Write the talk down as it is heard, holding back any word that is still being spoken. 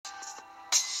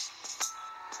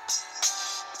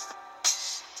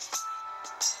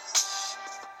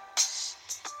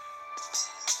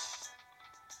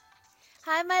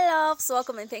Hi, my loves.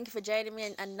 Welcome and thank you for joining me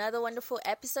in another wonderful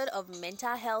episode of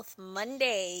Mental Health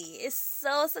Monday. It's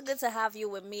so good to have you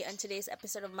with me on today's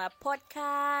episode of my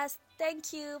podcast.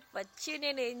 Thank you for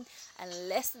tuning in and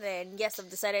listening. Yes, I've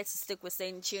decided to stick with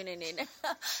saying tuning in.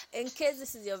 In case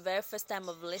this is your very first time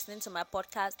of listening to my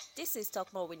podcast, this is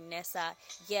Talk More with Nessa.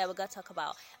 Yeah, we're going to talk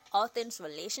about all things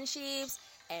relationships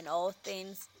and all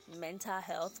things mental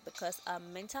health because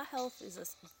mental health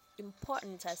is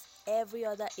important as every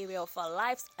other area of our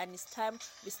lives, and it's time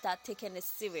we start taking it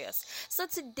serious. So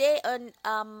today on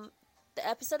the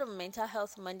episode of Mental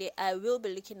Health Monday, I will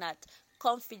be looking at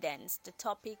confidence. The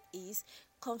topic is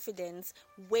confidence,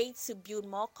 way to build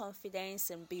more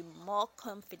confidence and be more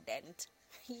confident.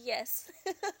 Yes,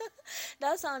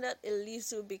 that sounded a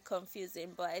little bit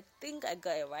confusing, but I think I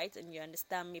got it right and you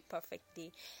understand me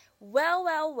perfectly.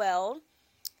 Well.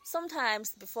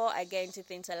 Sometimes before I get into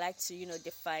things, I like to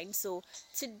define. So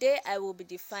today I will be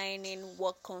defining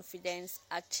what confidence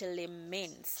actually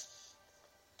means,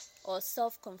 or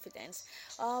self-confidence.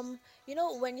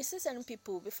 When you see certain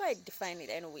people, before I define it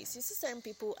anyways, you see certain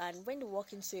people, and when they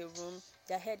walk into a room,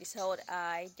 their head is held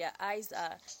high, their eyes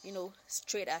are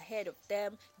straight ahead of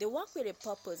them. They walk with a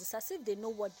purpose. It's as if they know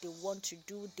what they want to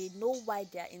do. They know why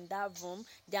they are in that room.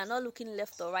 They are not looking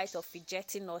left or right or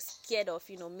fidgeting or scared of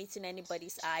meeting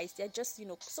anybody's eyes. They're just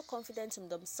so confident in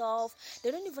themselves.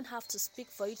 They don't even have to speak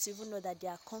for you to even know that they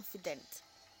are confident.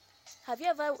 Have you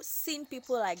ever seen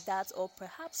people like that? Or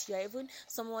perhaps you're even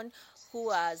someone who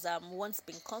has once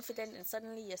been confident and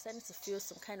suddenly you're starting to feel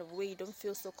some kind of way, you don't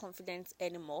feel so confident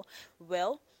anymore.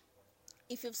 Well,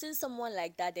 if you've seen someone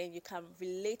like that, then you can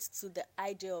relate to the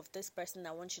idea of this person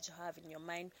I want you to have in your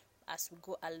mind as we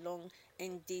go along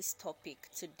in this topic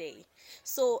today.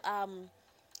 So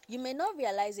you may not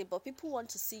realize it, but people want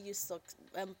to see you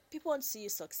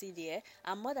succeed here,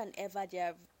 and more than ever there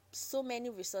are so many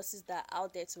resources that are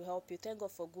out there to help you. Thank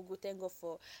God for Google, thank God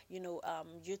for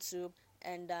YouTube.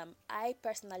 And I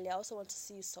personally, I also want to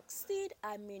see you succeed.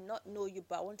 I may not know you,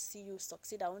 but I want to see you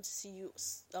succeed. I want to see you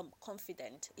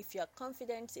confident. If you are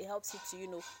confident, it helps you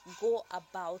to go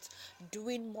about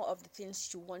doing more of the things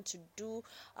you want to do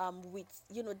with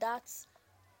that.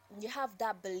 You have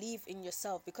that belief in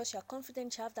yourself because you're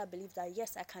confident. You have that belief that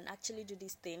yes, I can actually do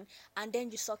this thing, and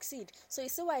then you succeed. So you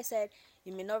see why I said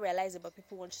you may not realize it, but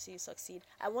people want to see you succeed.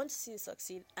 I want to see you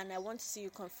succeed, and I want to see you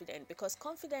confident, because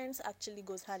confidence actually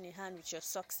goes hand in hand with your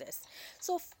success.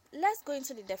 So let's go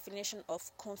into the definition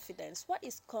of confidence. What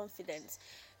is confidence?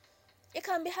 It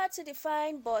can be hard to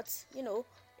define, but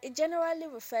it generally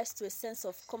refers to a sense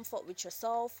of comfort with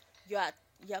yourself.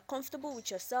 You're comfortable with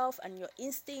yourself and your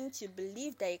instincts. You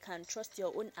believe that you can trust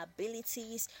your own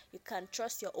abilities, you can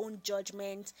trust your own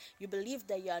judgment. You believe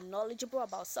that you are knowledgeable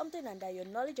about something, and that your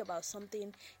knowledge about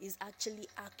something is actually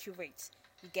accurate.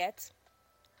 You get?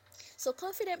 So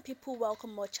confident people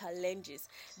welcome more challenges.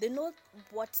 They know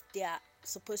what they are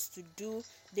supposed to do.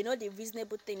 They know the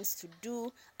reasonable things to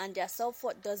do, and their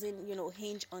self-worth doesn't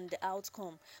hinge on the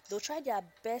outcome. They'll try their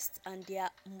best, and they are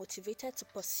motivated to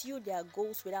pursue their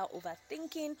goals without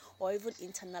overthinking or even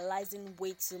internalizing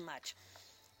way too much.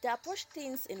 They approach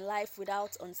things in life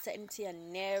without uncertainty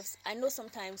and nerves. I know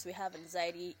sometimes we have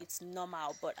anxiety, it's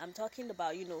normal, but I'm talking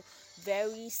about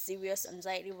very serious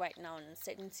anxiety right now, and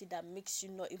uncertainty that makes you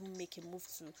not even make a move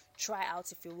to try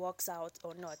out if it works out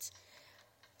or not.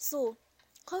 So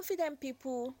confident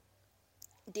people,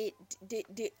 they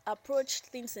approach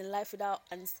things in life without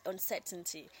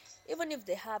uncertainty. Even if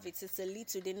they have it, it's a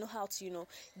little, they know how to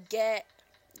get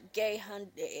a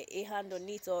hand on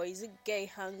it, or is it get a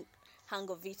hang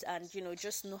of it, and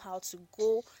just know how to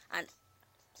go and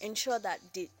ensure that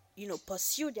they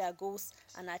pursue their goals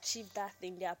and achieve that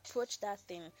thing. They approach that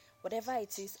thing, whatever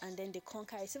it is, and then they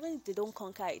conquer it. Even if they don't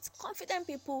conquer it, confident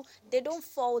people, they don't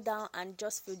fall down and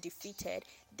just feel defeated.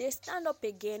 They stand up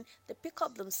again, they pick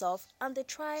up themselves, and they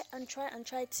try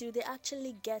till they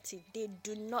actually get it. They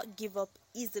do not give up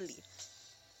easily.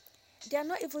 They are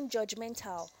not even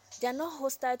judgmental. They are not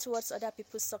hostile towards other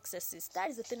people's successes. That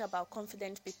is the thing about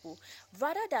confident people.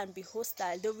 Rather than be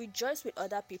hostile, they rejoice with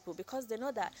other people because they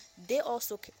know that they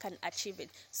also can achieve it.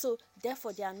 So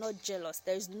therefore, they are not jealous.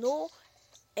 There is no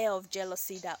air of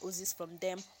jealousy that oozes from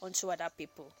them onto other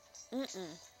people.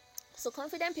 So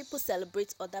confident people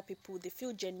celebrate other people. They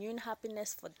feel genuine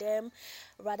happiness for them,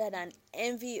 rather than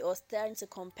envy or starting to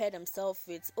compare themselves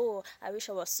with, oh, I wish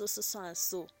I was so and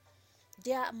so.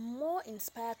 They are more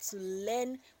inspired to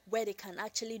learn where they can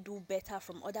actually do better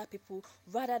from other people,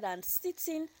 rather than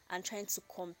sitting and trying to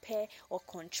compare or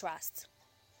contrast.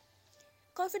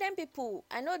 Confident people,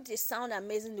 I know they sound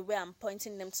amazing the way I'm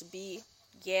pointing them to be,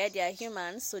 Yeah, they are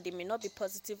humans, so they may not be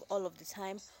positive all of the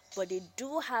time, but they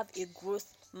do have a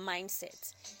growth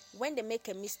mindset. When they make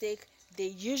a mistake, they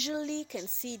usually can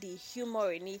see the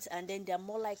humor in it, and then they're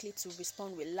more likely to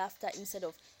respond with laughter instead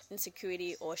of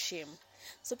insecurity or shame.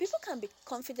 So people can be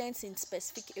confident in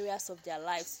specific areas of their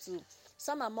lives too.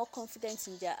 Some are more confident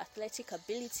in their athletic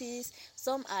abilities,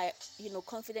 some are,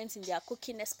 confident in their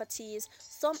cooking expertise,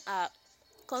 some are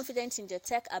confident in their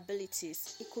tech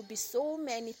abilities. It could be so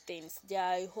many things. There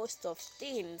are a host of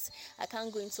things. I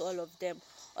can't go into all of them.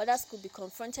 Others could be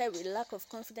confronted with lack of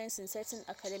confidence in certain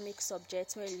academic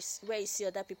subjects where you see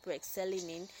other people excelling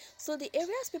in. So the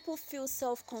areas people feel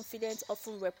self-confident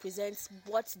often represents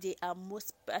what they are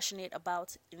most passionate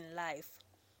about in life.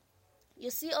 You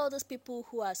see all those people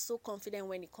who are so confident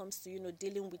when it comes to,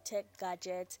 dealing with tech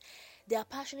gadgets. They are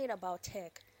passionate about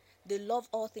tech. They love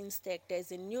all things tech.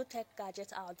 There's a new tech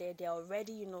gadget out there. They're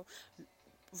already,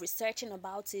 researching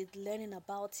about it, learning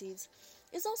about it.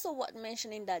 It's also worth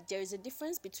mentioning that there is a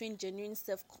difference between genuine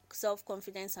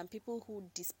self-confidence and people who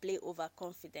display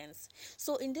overconfidence.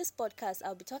 So in this podcast,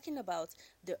 I'll be talking about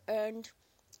the earned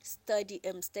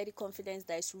steady confidence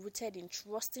that is rooted in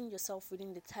trusting yourself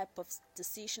within the type of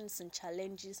decisions and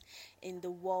challenges in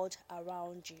the world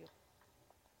around you.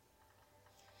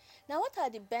 Now, what are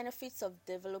the benefits of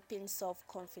developing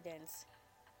self-confidence?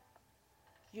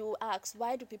 You ask,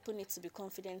 why do people need to be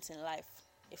confident in life?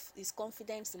 Is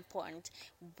confidence important?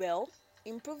 Well,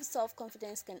 improved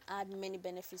self-confidence can add many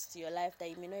benefits to your life that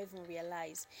you may not even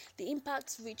realize. The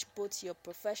impacts reach both your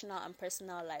professional and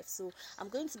personal life. So I'm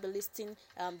going to be listing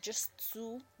just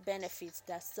 2 benefits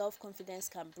that self-confidence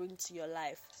can bring to your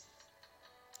life.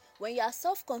 When you are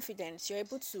self-confident, you're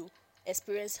able to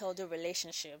experience healthy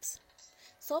relationships.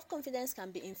 Self-confidence can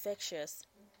be infectious.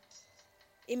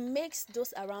 It makes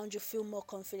those around you feel more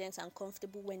confident and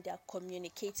comfortable when they are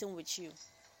communicating with you.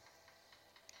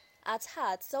 At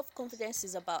heart, self-confidence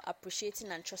is about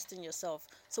appreciating and trusting yourself.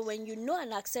 So when you know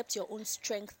and accept your own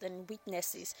strengths and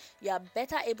weaknesses, you are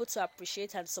better able to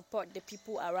appreciate and support the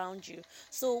people around you.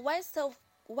 So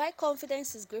while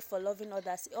confidence is great for loving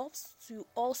others, it helps to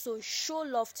also show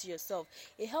love to yourself.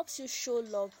 It helps you show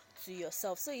love to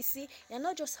yourself. So you see, you're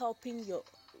not just helping your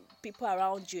people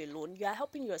around you alone, you are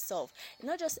helping yourself.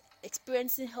 You're not just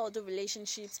experiencing healthy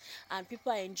relationships and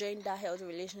people are enjoying that healthy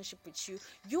relationship with you.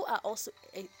 You are also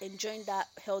enjoying that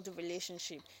healthy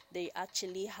relationship that you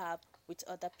actually have with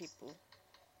other people.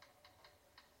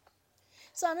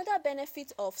 So another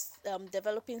benefit of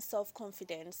developing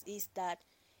self-confidence is that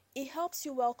it helps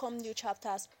you welcome new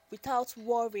chapters without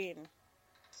worrying.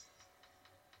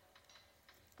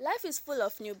 Life is full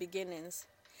of new beginnings.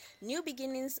 New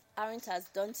beginnings aren't as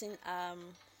daunting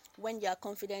when you are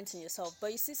confident in yourself.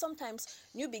 But you see, sometimes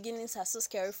new beginnings are so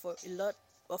scary for a lot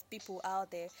of people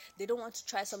out there. They don't want to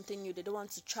try something new. They don't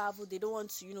want to travel. They don't want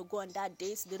to, go on that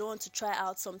date. They don't want to try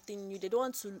out something new. They don't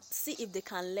want to see if they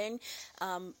can learn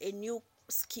a new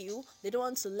skill. They don't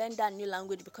want to learn that new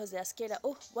language because they are scared that,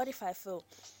 oh, what if I fail?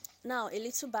 Now, a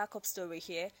little backup story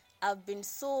here. I've been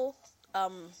so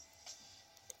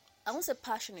I won't say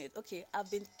passionate. Okay,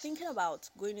 I've been thinking about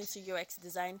going into UX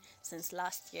design since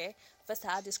last year. First,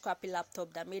 I had this crappy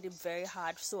laptop that made it very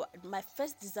hard. So my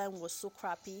first design was so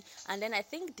crappy. And then I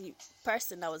think the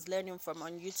person I was learning from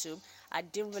on YouTube, I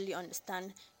didn't really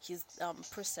understand his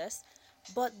process.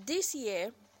 But this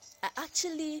year, I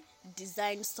actually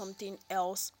designed something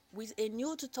else with a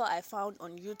new tutor I found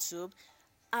on YouTube.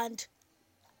 And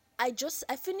I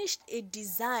finished a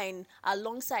design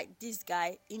alongside this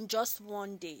guy in just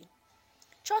one day.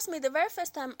 Trust me, the very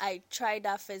first time I tried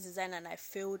that first design and I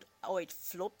failed or it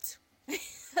flopped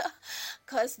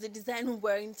because the design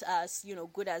weren't as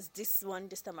good as this one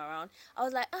this time around. I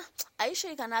was like, are you sure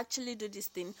you can actually do this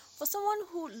thing? For someone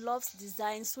who loves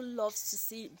designs, who loves to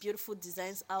see beautiful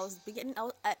designs, I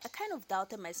kind of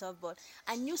doubted myself, but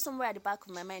I knew somewhere at the back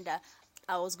of my mind that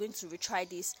I was going to retry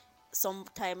this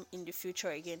sometime in the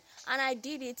future again. And I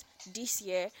did it this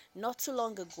year, not too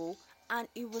long ago, and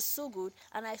it was so good,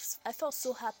 and I felt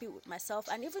so happy with myself.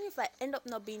 And even if I end up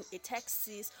not being a tech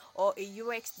sis or a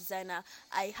UX designer,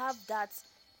 I have that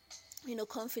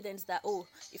confidence that, oh,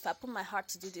 if I put my heart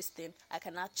to do this thing, I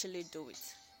can actually do it.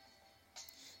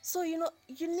 So you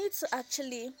need to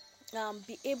actually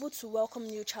be able to welcome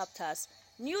new chapters,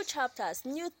 new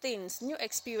things, new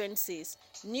experiences,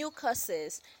 new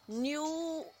courses,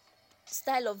 new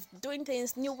style of doing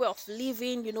things, new way of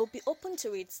living, be open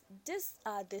to it. These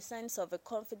are the signs of a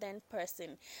confident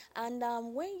person. And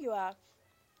when you are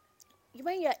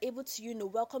when you are able to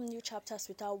welcome new chapters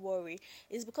without worry,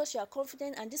 is because you are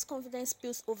confident, and this confidence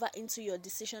spills over into your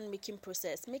decision making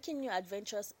process. Making new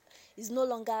adventures is no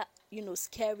longer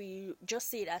scary. You just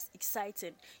see it as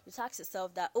exciting. You ask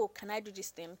yourself that, oh, can I do this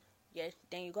thing? Yeah,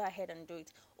 then you go ahead and do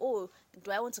it. Oh,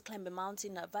 do I want to climb a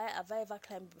mountain? Have I ever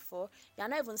climbed before? You're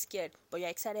not even scared, but you're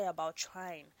excited about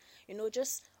trying.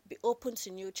 Just be open to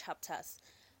new chapters.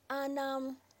 And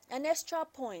an extra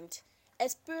point,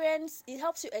 it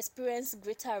helps you experience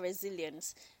greater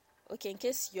resilience. Okay, in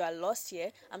case you are lost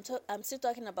here, I'm still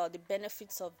talking about the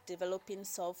benefits of developing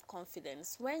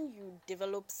self-confidence. When you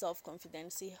develop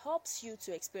self-confidence, it helps you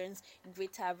to experience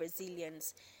greater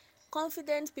resilience.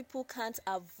 Confident people can't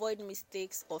avoid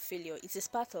mistakes or failure. It is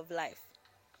part of life.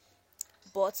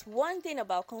 But one thing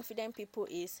about confident people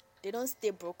is they don't stay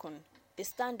broken. They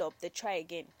stand up, they try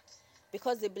again,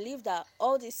 because they believe that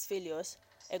all these failures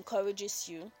encourages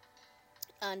you,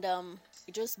 and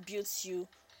it just builds you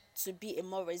to be a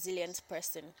more resilient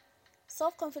person.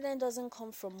 Self-confidence doesn't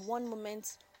come from one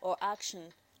moment or action,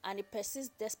 and it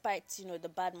persists despite the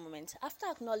bad moment. After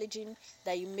acknowledging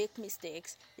that you make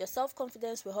mistakes, your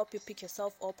self-confidence will help you pick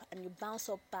yourself up, and you bounce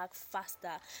up back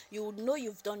faster. You would know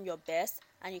you've done your best,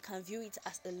 and you can view it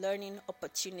as a learning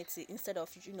opportunity instead of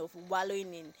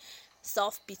wallowing in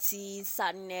self-pity,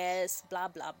 sadness, blah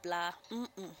blah blah.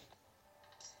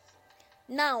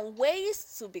 Now,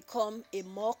 ways to become a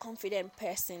more confident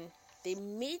person, the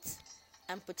meat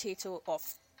and potato of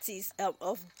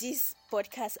this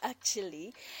podcast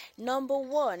actually. Number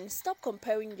one, stop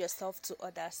comparing yourself to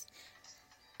others.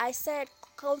 I said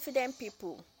confident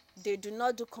people, they do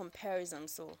not do comparison,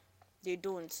 so they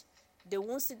don't. They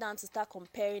won't sit down to start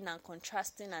comparing and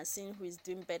contrasting and seeing who is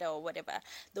doing better or whatever.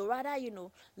 They'll rather,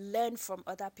 learn from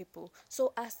other people.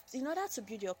 So in order to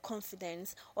build your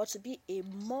confidence or to be a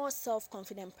more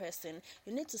self-confident person,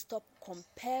 you need to stop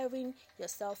comparing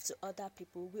yourself to other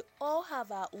people. We all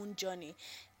have our own journey.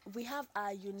 We have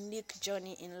our unique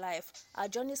journey in life. Our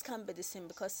journeys can't be the same,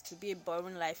 because to be a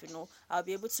boring life, I'll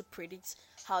be able to predict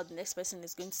how the next person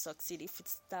is going to succeed if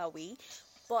it's that way.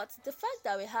 But the fact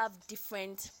that we have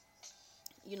different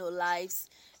lives,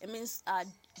 it means our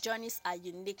journeys are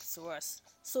unique to us.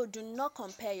 So do not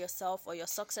compare yourself or your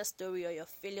success story or your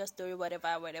failure story,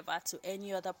 whatever, to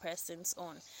any other person's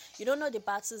own. You don't know the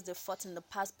battles they fought in the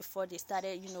past before they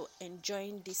started,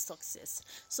 enjoying this success.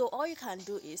 So all you can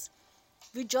do is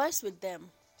rejoice with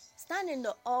them. Stand in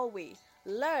the hallway,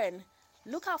 learn,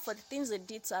 look out for the things they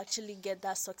did to actually get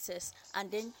that success,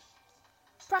 and then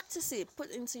practice it,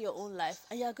 put into your own life,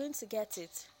 and you're going to get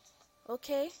it.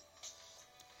 Okay?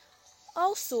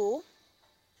 Also,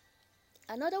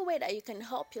 another way that you can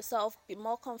help yourself be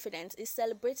more confident is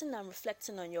celebrating and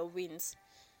reflecting on your wins.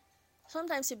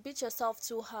 Sometimes you beat yourself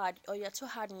too hard, or you're too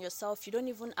hard on yourself. You don't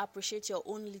even appreciate your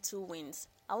own little wins.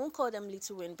 I won't call them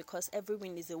little wins, because every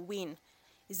win is a win,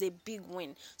 is a big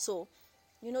win. So,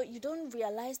 you don't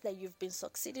realize that you've been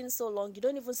succeeding so long. You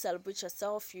don't even celebrate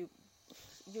yourself. You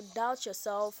doubt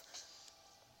yourself.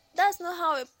 That's not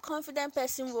how a confident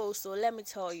person rolls. So let me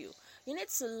tell you. You need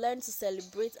to learn to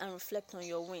celebrate and reflect on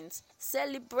your wins.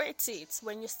 Celebrate it.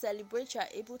 When you celebrate, you are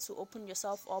able to open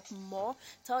yourself up more.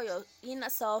 Tell your inner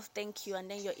self thank you, and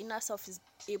then your inner self is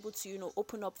able to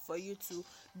open up for you to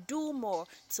do more,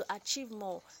 to achieve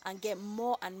more, and get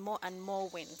more and more and more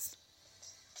wins.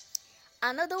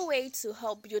 Another way to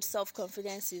help build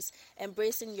self-confidence is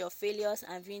embracing your failures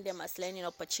and viewing them as learning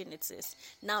opportunities.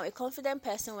 Now, a confident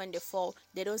person, when they fall,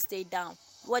 they don't stay down.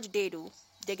 What do?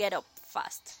 They get up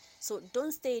fast. So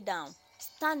don't stay down.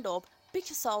 Stand up, pick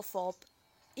yourself up.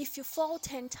 If you fall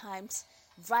 10 times,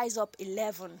 rise up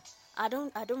 11. I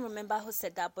don't remember who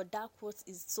said that, but that quote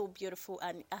is so beautiful,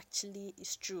 and actually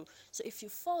is true. So if you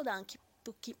fall down,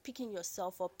 keep picking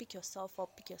yourself up, pick yourself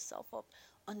up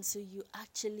until you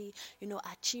actually,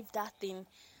 achieve that thing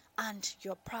and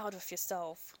you're proud of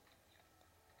yourself.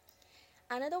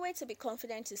 Another way to be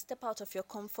confident is step out of your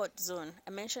comfort zone.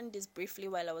 I mentioned this briefly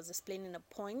while I was explaining a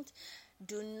point.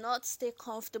 Do not stay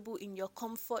comfortable in your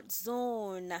comfort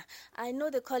zone. I know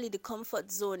they call it the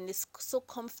comfort zone. It's so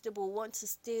comfortable, want to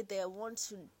stay there, want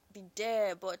to be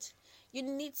there, but you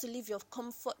need to leave your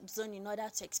comfort zone in order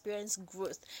to experience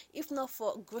growth. If not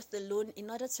for growth alone, in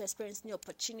order to experience new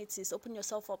opportunities, open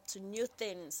yourself up to new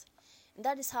things. And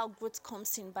that is how growth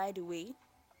comes in, by the way.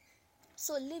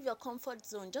 So leave your comfort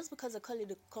zone. Just because I call it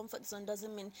the comfort zone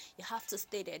doesn't mean you have to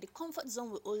stay there. The comfort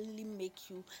zone will only make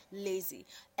you lazy.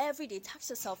 Every day, task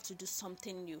yourself to do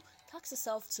something new. Task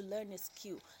yourself to learn a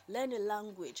skill, learn a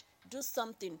language, do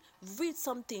something, read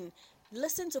something,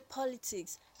 listen to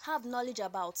politics, have knowledge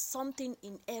about something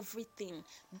in everything.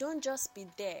 Don't just be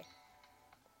there.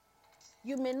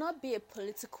 You may not be a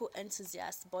political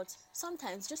enthusiast, but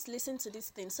sometimes just listen to these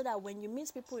things so that when you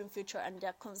meet people in future and there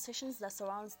are conversations that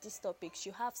surrounds these topics,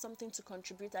 you have something to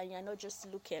contribute and you're not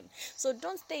just looking. So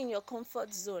don't stay in your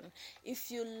comfort zone.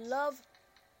 If you love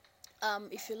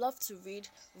to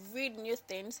read new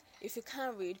things. If you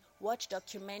can't read, watch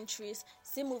documentaries,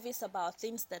 see movies about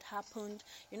things that happened.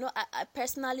 I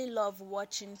personally love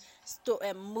watching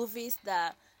movies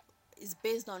that is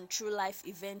based on true life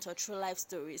events or true life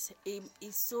stories.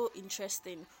 It's so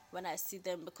interesting when I see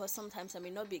them, because sometimes I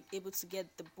may not be able to get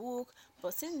the book,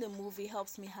 but seeing the movie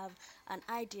helps me have an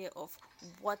idea of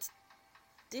what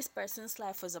this person's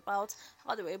life was about,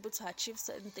 how they were able to achieve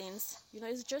certain things.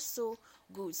 It's just so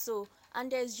good. So,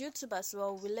 and there's YouTube as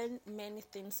well. We learn many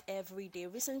things every day.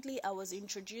 Recently I was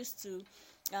introduced to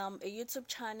a YouTube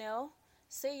channel,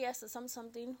 Say Yes to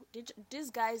Something. These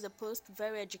guys post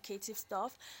very educative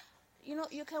stuff.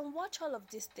 You can watch all of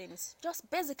these things. Just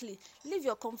basically leave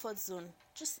your comfort zone.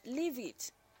 Just leave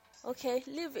it. Okay,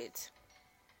 leave it.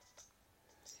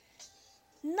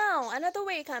 Now, another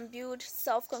way you can build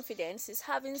self-confidence is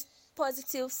having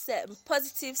positive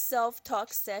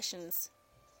self-talk sessions.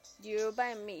 Yoruba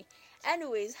and me.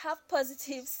 Anyways, have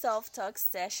positive self-talk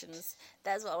sessions.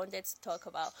 That's what I wanted to talk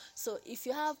about. So if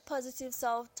you have positive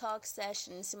self-talk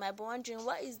sessions, you might be wondering,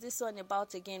 what is this one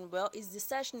about again? Well, it's the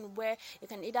session where you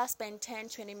can either spend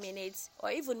 10-20 minutes or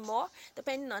even more,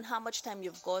 depending on how much time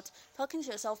you've got, talking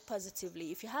to yourself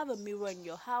positively. If you have a mirror in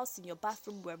your house, in your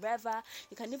bathroom, wherever,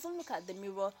 you can even look at the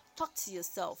mirror, talk to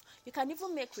yourself. You can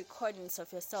even make recordings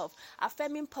of yourself,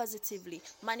 affirming positively,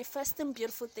 manifesting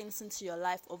beautiful things into your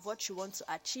life of what you want to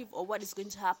achieve or what is going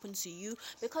to happen to you,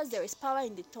 because there is power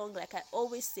in the tongue. Like I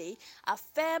always say,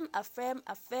 affirm,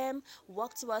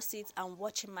 work towards it and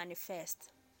watch it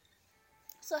manifest.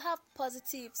 So have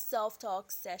positive self-talk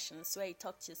sessions where you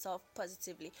talk to yourself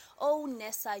positively. Oh,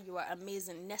 Nessa, you are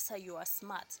amazing. Nessa, you are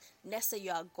smart. Nessa,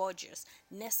 you are gorgeous.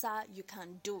 Nessa, you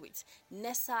can do it.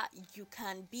 Nessa, you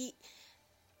can be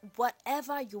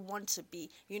whatever you want to be.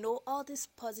 All these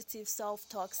positive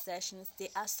self-talk sessions, they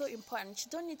are so important. You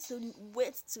don't need to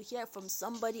wait to hear from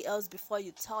somebody else before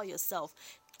you tell yourself.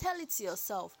 Tell it to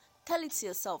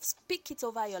yourself. Speak it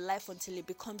over your life until it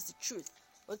becomes the truth.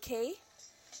 Okay?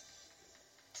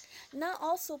 Now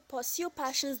also pursue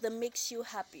passions that makes you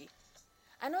happy.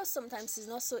 I know sometimes it's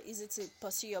not so easy to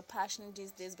pursue your passion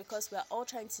these days, because we are all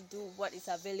trying to do what is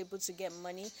available to get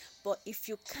money. But if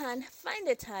you can find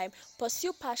the time,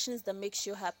 pursue passions that makes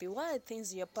you happy. What are the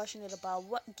things you're passionate about?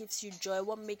 What gives you joy?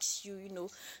 What makes you,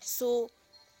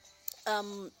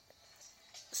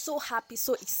 so happy,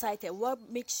 so excited? What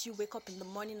makes you wake up in the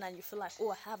morning and you feel like,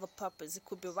 oh, I have a purpose? It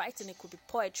could be writing, it could be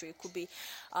poetry, it could be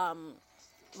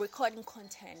recording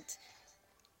content.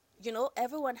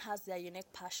 Everyone has their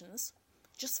unique passions.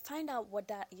 Just find out what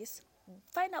that is.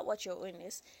 Find out what your own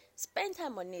is. Spend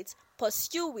time on it,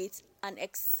 pursue it, and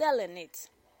excel in it.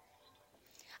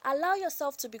 Allow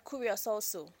yourself to be curious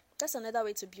also. That's another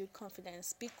way to build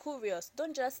confidence. Be curious.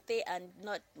 Don't just stay and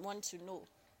not want to know.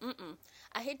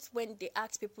 I hate when they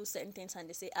ask people certain things and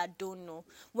they say, I don't know,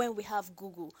 when we have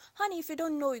Google. Honey, if you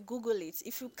don't know it, Google it.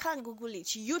 If you can't Google it,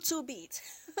 YouTube it.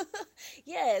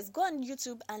 Yes, go on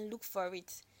YouTube and look for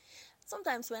it.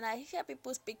 Sometimes when I hear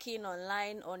people speaking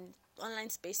online on online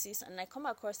spaces and I come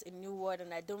across a new word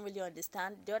and I don't really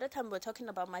understand. The other time we were talking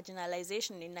about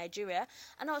marginalization in Nigeria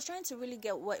and I was trying to really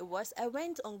get what it was. I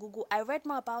went on Google, I read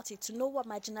more about it to know what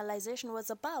marginalization was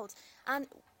about. And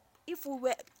if we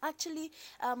were actually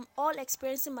all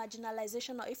experiencing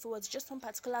marginalization, or if it was just one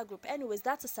particular group. Anyways,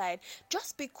 that aside,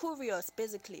 just be curious,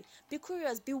 basically. Be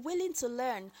curious, be willing to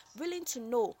learn, willing to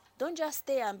know. Don't just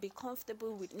stay and be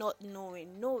comfortable with not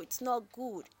knowing. No, it's not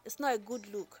good. It's not a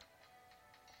good look.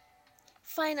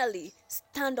 Finally,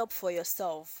 stand up for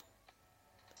yourself.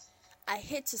 I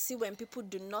hate to see when people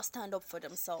do not stand up for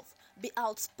themselves. Be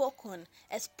outspoken,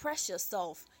 express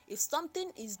yourself. If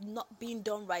something is not being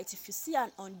done right, if you see an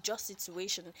unjust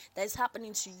situation that is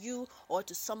happening to you or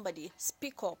to somebody,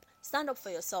 speak up. Stand up for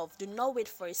yourself. Do not wait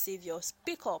for a savior.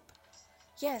 Speak up.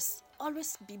 Yes,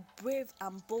 always be brave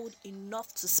and bold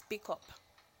enough to speak up.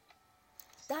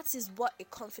 That is what a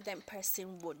confident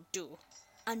person would do.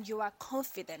 And you are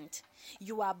confident.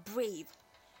 You are brave.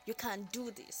 You can do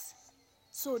this.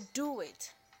 So do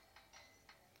it.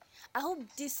 I hope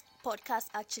this podcast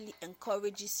actually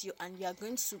encourages you and you are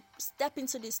going to step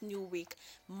into this new week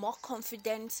more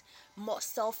confident, more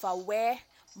self-aware,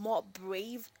 more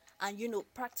brave, and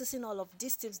practicing all of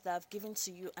these tips that I've given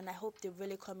to you, and I hope they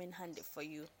really come in handy for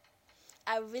you.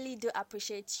 I really do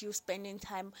appreciate you spending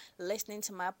time listening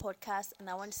to my podcast, and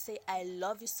I want to say I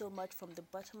love you so much from the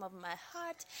bottom of my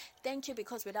heart. Thank you,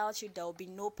 because without you there will be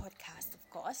no podcast, of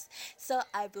course. So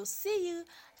I will see you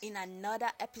in another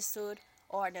episode,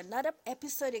 or in another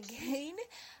episode again.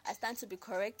 I stand to be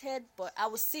corrected, but I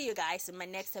will see you guys in my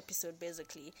next episode,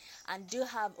 basically. And do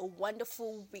have a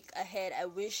wonderful week ahead. I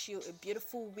wish you a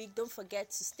beautiful week. Don't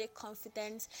forget to stay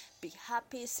confident, be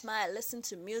happy, smile, listen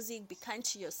to music, be kind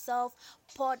to yourself,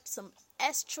 pour some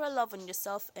extra love on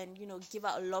yourself, and give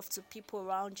out love to people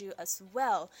around you as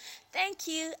well. Thank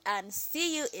you, and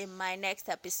see you in my next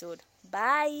episode.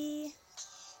 Bye.